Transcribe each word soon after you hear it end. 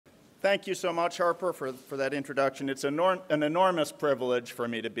Thank you so much, Harper, for that introduction. It's an enormous privilege for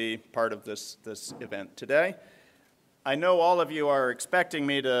me to be part of this event today. I know all of you are expecting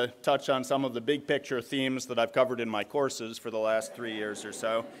me to touch on some of the big picture themes that I've covered in my courses for the last 3 years or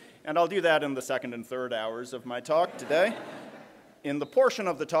so, and I'll do that in the second and third hours of my talk today. In the portion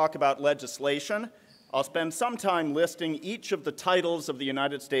of the talk about legislation, I'll spend some time listing each of the titles of the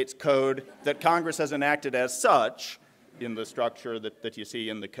United States Code that Congress has enacted as such in the structure that you see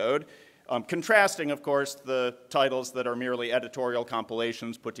in the code, contrasting, of course, the titles that are merely editorial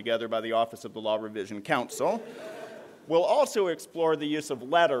compilations put together by the Office of the Law Revision Council. We'll also explore the use of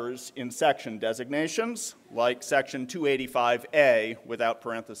letters in section designations, like section 285A without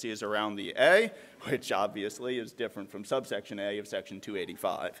parentheses around the A, which obviously is different from subsection A of section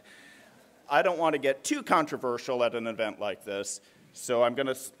 285. I don't want to get too controversial at an event like this, so I'm going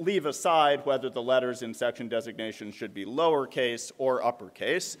to leave aside whether the letters in section designations should be lowercase or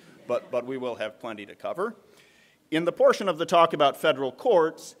uppercase, but we will have plenty to cover. In the portion of the talk about federal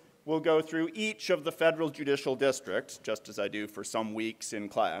courts, we'll go through each of the federal judicial districts, just as I do for some weeks in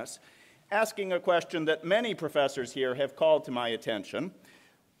class, asking a question that many professors here have called to my attention.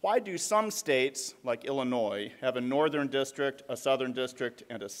 Why do some states, like Illinois, have a northern district, a southern district,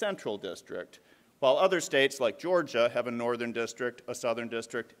 and a central district, while other states, like Georgia, have a northern district, a southern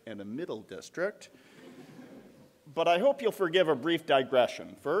district, and a middle district? But I hope you'll forgive a brief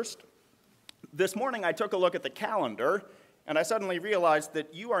digression. First, this morning I took a look at the calendar, and I suddenly realized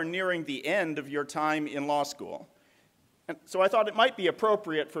that you are nearing the end of your time in law school. And so I thought it might be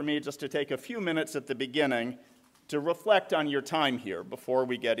appropriate for me just to take a few minutes at the beginning to reflect on your time here before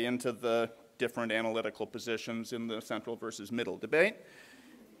we get into the different analytical positions in the central versus middle debate.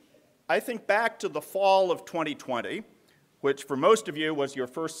 I think back to the fall of 2020, which for most of you was your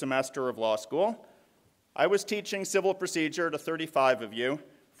first semester of law school. I was teaching civil procedure to 35 of you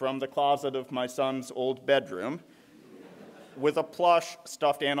from the closet of my son's old bedroom with a plush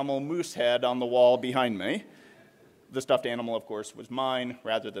stuffed animal moose head on the wall behind me. The stuffed animal, of course, was mine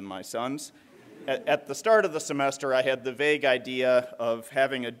rather than my son's. At the start of the semester, I had the vague idea of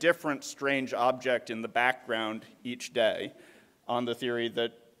having a different strange object in the background each day on the theory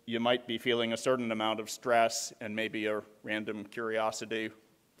that you might be feeling a certain amount of stress and maybe a random curiosity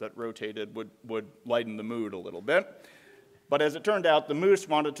that rotated would lighten the mood a little bit. But as it turned out, the moose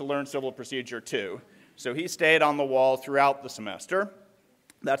wanted to learn civil procedure too, so he stayed on the wall throughout the semester.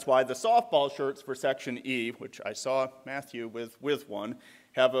 That's why the softball shirts for section E, which I saw Matthew with one,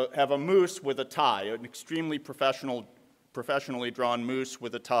 have a moose with a tie, an extremely professionally drawn moose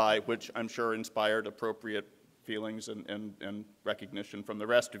with a tie, which I'm sure inspired appropriate feelings and recognition from the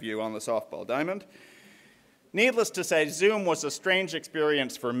rest of you on the softball diamond. Needless to say, Zoom was a strange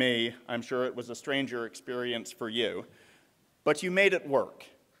experience for me. I'm sure it was a stranger experience for you. But you made it work.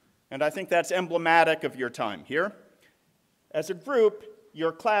 And I think that's emblematic of your time here. As a group,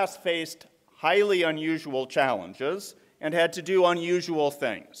 your class faced highly unusual challenges and had to do unusual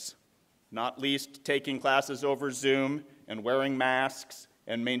things, not least taking classes over Zoom and wearing masks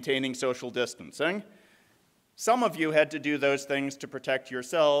and maintaining social distancing. Some of you had to do those things to protect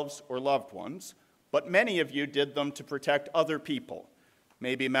yourselves or loved ones, but many of you did them to protect other people,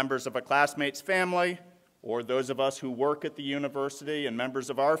 maybe members of a classmate's family, or those of us who work at the university and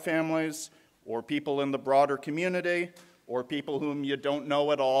members of our families, or people in the broader community, or people whom you don't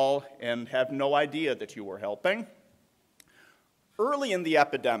know at all and have no idea that you were helping. Early in the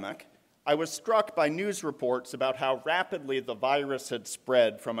epidemic, I was struck by news reports about how rapidly the virus had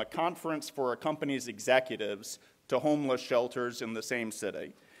spread from a conference for a company's executives to homeless shelters in the same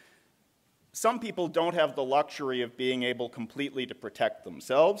city. Some people don't have the luxury of being able completely to protect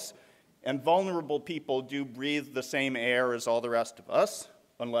themselves, and vulnerable people do breathe the same air as all the rest of us,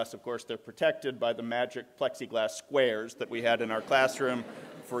 unless, of course, they're protected by the magic plexiglass squares that we had in our classroom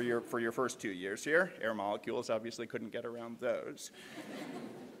for your first 2 years here. Air molecules obviously couldn't get around those.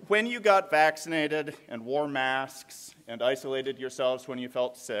 When you got vaccinated and wore masks and isolated yourselves when you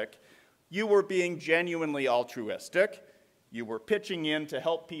felt sick, you were being genuinely altruistic. You were pitching in to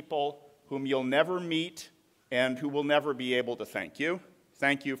help people whom you'll never meet and who will never be able to thank you.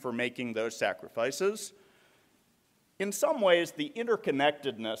 Thank you for making those sacrifices. In some ways, the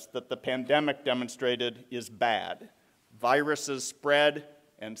interconnectedness that the pandemic demonstrated is bad. Viruses spread,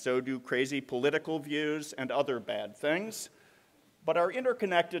 and so do crazy political views and other bad things. But our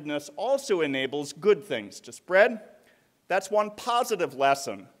interconnectedness also enables good things to spread. That's one positive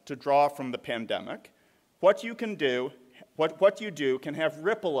lesson to draw from the pandemic. What you do can have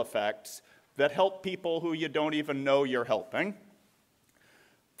ripple effects that help people who you don't even know you're helping.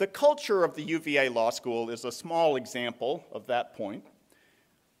 The culture of the UVA Law School is a small example of that point.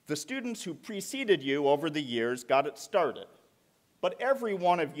 The students who preceded you over the years got it started, but every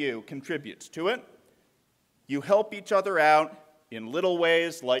one of you contributes to it. You help each other out in little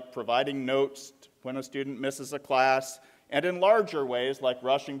ways like providing notes when a student misses a class, and in larger ways like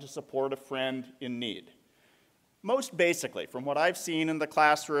rushing to support a friend in need. Most basically, from what I've seen in the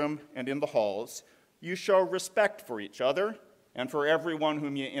classroom and in the halls, you show respect for each other and for everyone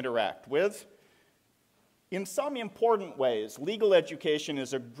whom you interact with. In some important ways, legal education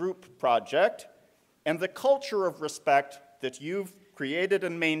is a group project, and the culture of respect that you've created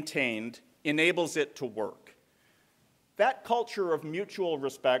and maintained enables it to work. That culture of mutual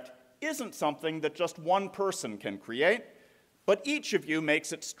respect isn't something that just one person can create, but each of you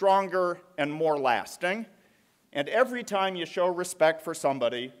makes it stronger and more lasting. And every time you show respect for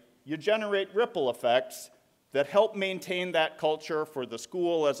somebody, you generate ripple effects that help maintain that culture for the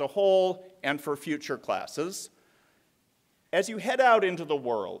school as a whole and for future classes. As you head out into the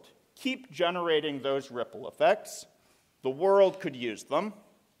world, keep generating those ripple effects. The world could use them.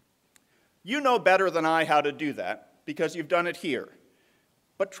 You know better than I how to do that because you've done it here.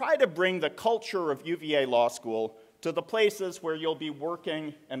 But try to bring the culture of UVA Law School to the places where you'll be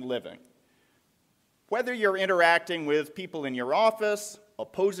working and living. Whether you're interacting with people in your office,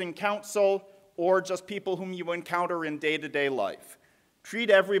 opposing counsel, or just people whom you encounter in day-to-day life,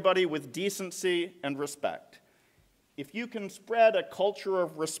 treat everybody with decency and respect. If you can spread a culture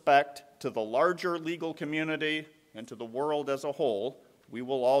of respect to the larger legal community and to the world as a whole, we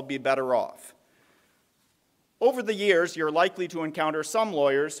will all be better off. Over the years, you're likely to encounter some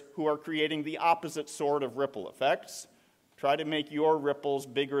lawyers who are creating the opposite sort of ripple effects. Try to make your ripples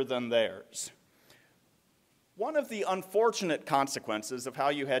bigger than theirs. One of the unfortunate consequences of how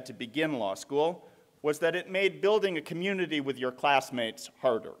you had to begin law school was that it made building a community with your classmates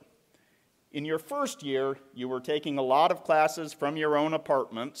harder. In your first year, you were taking a lot of classes from your own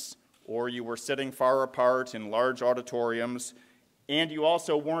apartments, or you were sitting far apart in large auditoriums, and you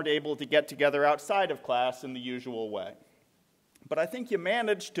also weren't able to get together outside of class in the usual way. But I think you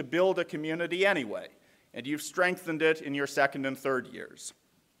managed to build a community anyway, and you've strengthened it in your second and third years.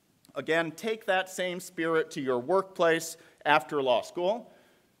 Again, take that same spirit to your workplace after law school.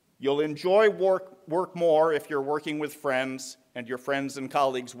 You'll enjoy work more if you're working with friends, and your friends and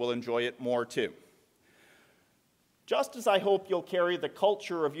colleagues will enjoy it more too. Just as I hope you'll carry the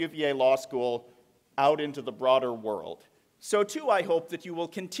culture of UVA Law School out into the broader world, so too I hope that you will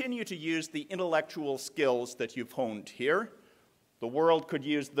continue to use the intellectual skills that you've honed here. The world could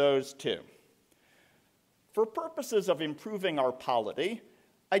use those too. For purposes of improving our polity,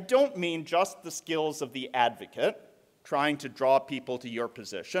 I don't mean just the skills of the advocate, trying to draw people to your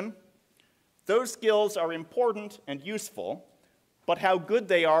position. Those skills are important and useful, but how good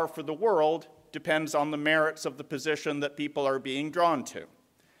they are for the world depends on the merits of the position that people are being drawn to.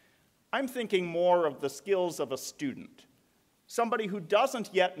 I'm thinking more of the skills of a student, somebody who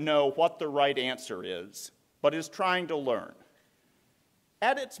doesn't yet know what the right answer is, but is trying to learn.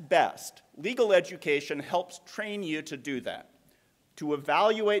 At its best, legal education helps train you to do that, to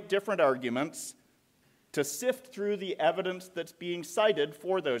evaluate different arguments, to sift through the evidence that's being cited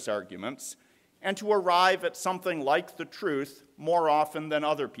for those arguments, and to arrive at something like the truth more often than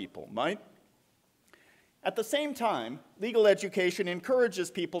other people might. At the same time, legal education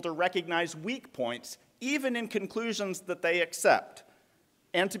encourages people to recognize weak points even in conclusions that they accept,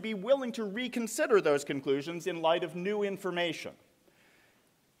 and to be willing to reconsider those conclusions in light of new information.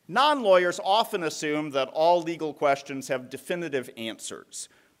 Non-lawyers often assume that all legal questions have definitive answers,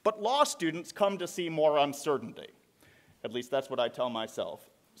 but law students come to see more uncertainty. At least that's what I tell myself.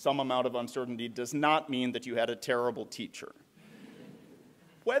 Some amount of uncertainty does not mean that you had a terrible teacher.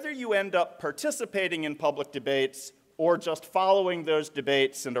 Whether you end up participating in public debates or just following those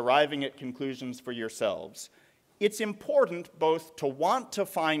debates and arriving at conclusions for yourselves, it's important both to want to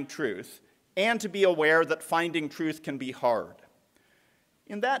find truth and to be aware that finding truth can be hard.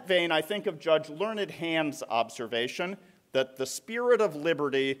 In that vein, I think of Judge Learned Hand's observation that the spirit of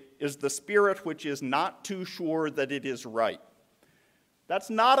liberty is the spirit which is not too sure that it is right. That's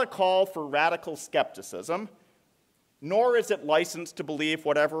not a call for radical skepticism, nor is it licensed to believe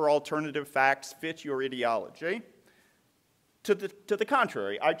whatever alternative facts fit your ideology. To the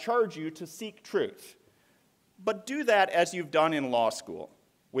contrary, I charge you to seek truth. But do that as you've done in law school,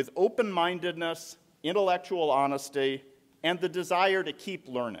 with open-mindedness, intellectual honesty, and the desire to keep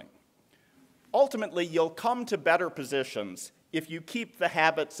learning. Ultimately, you'll come to better positions if you keep the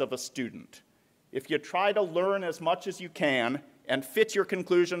habits of a student, if you try to learn as much as you can and fit your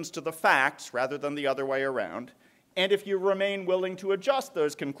conclusions to the facts rather than the other way around, and if you remain willing to adjust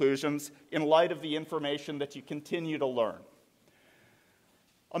those conclusions in light of the information that you continue to learn.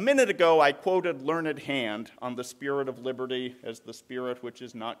 A minute ago, I quoted Learned Hand on the spirit of liberty as the spirit which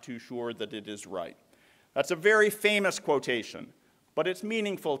is not too sure that it is right. That's a very famous quotation, but it's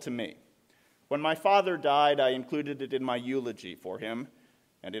meaningful to me. When my father died, I included it in my eulogy for him,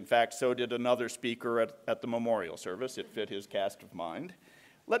 and in fact, so did another speaker at the memorial service. It fit his cast of mind.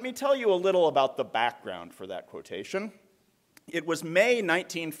 Let me tell you a little about the background for that quotation. It was May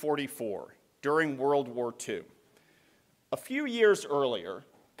 1944, during World War II. A few years earlier,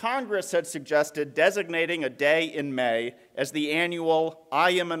 Congress had suggested designating a day in May as the annual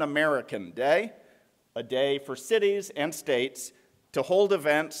I Am an American Day, a day for cities and states to hold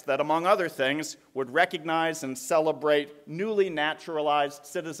events that, among other things, would recognize and celebrate newly naturalized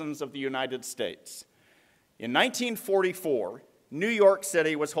citizens of the United States. In 1944, New York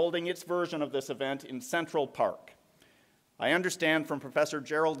City was holding its version of this event in Central Park. I understand from Professor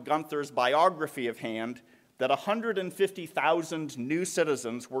Gerald Gunther's biography of Hand that 150,000 new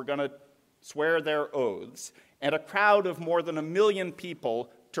citizens were going to swear their oaths, and a crowd of more than 1 million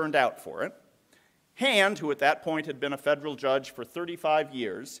people turned out for it. Hand, who at that point had been a federal judge for 35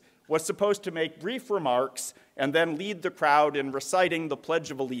 years, was supposed to make brief remarks and then lead the crowd in reciting the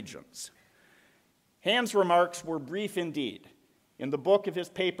Pledge of Allegiance. Hand's remarks were brief indeed. In the book of his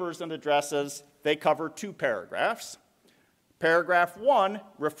papers and addresses, they cover 2 paragraphs. Paragraph 1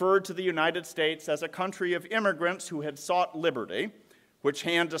 referred to the United States as a country of immigrants who had sought liberty, which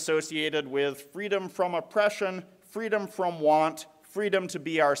Hand associated with freedom from oppression, freedom from want, freedom to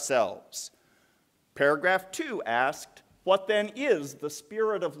be ourselves. Paragraph 2 asked, what then is the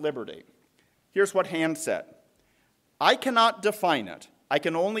spirit of liberty? Here's what Hand said. I cannot define it. I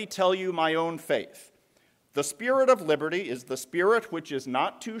can only tell you my own faith. The spirit of liberty is the spirit which is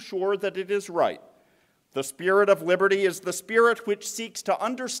not too sure that it is right. The spirit of liberty is the spirit which seeks to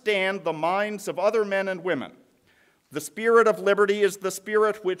understand the minds of other men and women. The spirit of liberty is the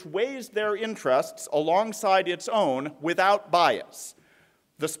spirit which weighs their interests alongside its own without bias.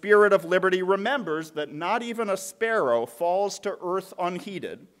 The spirit of liberty remembers that not even a sparrow falls to earth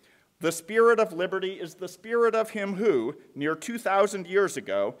unheeded. The spirit of liberty is the spirit of him who, near 2,000 years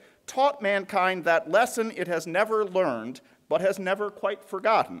ago, taught mankind that lesson it has never learned but has never quite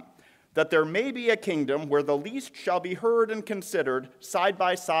forgotten, that there may be a kingdom where the least shall be heard and considered side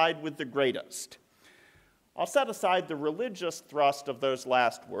by side with the greatest. I'll set aside the religious thrust of those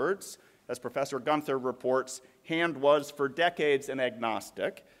last words. As Professor Gunther reports, Hand was for decades an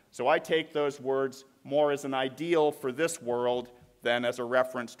agnostic, so I take those words more as an ideal for this world than as a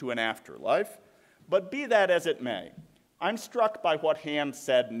reference to an afterlife. But be that as it may, I'm struck by what Hand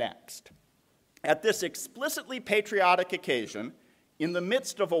said next. At this explicitly patriotic occasion, in the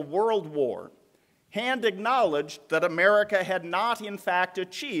midst of a world war, Hand acknowledged that America had not, in fact,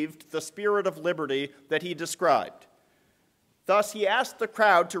 achieved the spirit of liberty that he described. Thus, he asked the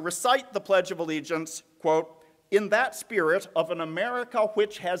crowd to recite the Pledge of Allegiance, quote, in that spirit of an America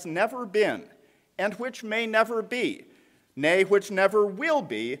which has never been, and which may never be, nay, which never will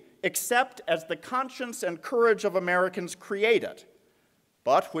be, except as the conscience and courage of Americans create it,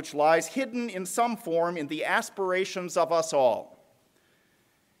 but which lies hidden in some form in the aspirations of us all.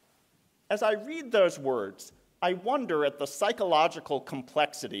 As I read those words, I wonder at the psychological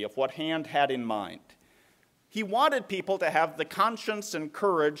complexity of what Hand had in mind. He wanted people to have the conscience and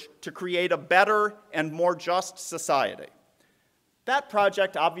courage to create a better and more just society. That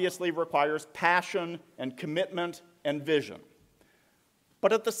project obviously requires passion and commitment and vision.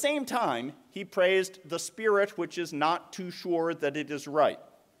 But at the same time, he praised the spirit which is not too sure that it is right.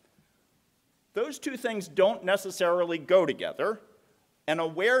 Those 2 things don't necessarily go together. An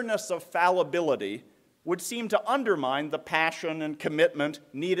awareness of fallibility would seem to undermine the passion and commitment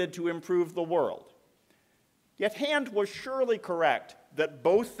needed to improve the world. Yet Hand was surely correct that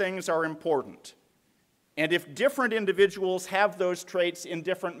both things are important. And if different individuals have those traits in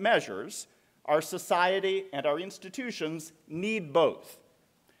different measures, our society and our institutions need both.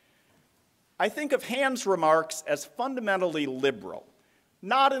 I think of Hand's remarks as fundamentally liberal,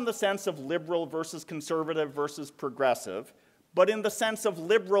 not in the sense of liberal versus conservative versus progressive, but in the sense of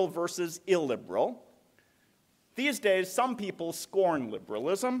liberal versus illiberal. These days, some people scorn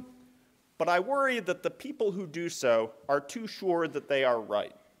liberalism, but I worry that the people who do so are too sure that they are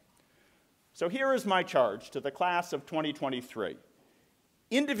right. So here is my charge to the class of 2023.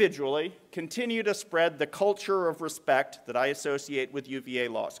 Individually, continue to spread the culture of respect that I associate with UVA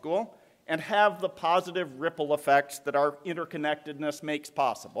Law School and have the positive ripple effects that our interconnectedness makes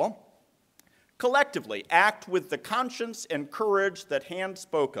possible. Collectively, act with the conscience and courage that Hand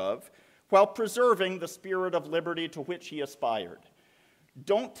spoke of while preserving the spirit of liberty to which he aspired.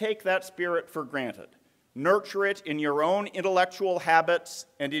 Don't take that spirit for granted. Nurture it in your own intellectual habits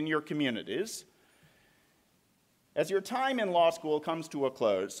and in your communities. As your time in law school comes to a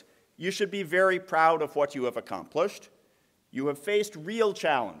close, you should be very proud of what you have accomplished. You have faced real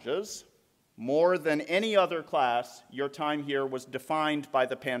challenges. More than any other class, your time here was defined by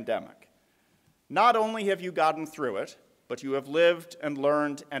the pandemic. Not only have you gotten through it, but you have lived and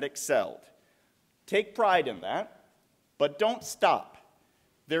learned and excelled. Take pride in that, but don't stop.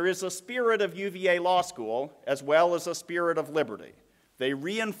 There is a spirit of UVA Law School as well as a spirit of liberty. They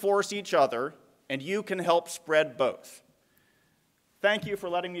reinforce each other, and you can help spread both. Thank you for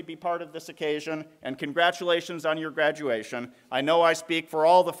letting me be part of this occasion, and congratulations on your graduation. I know I speak for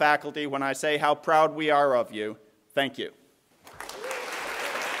all the faculty when I say how proud we are of you. Thank you.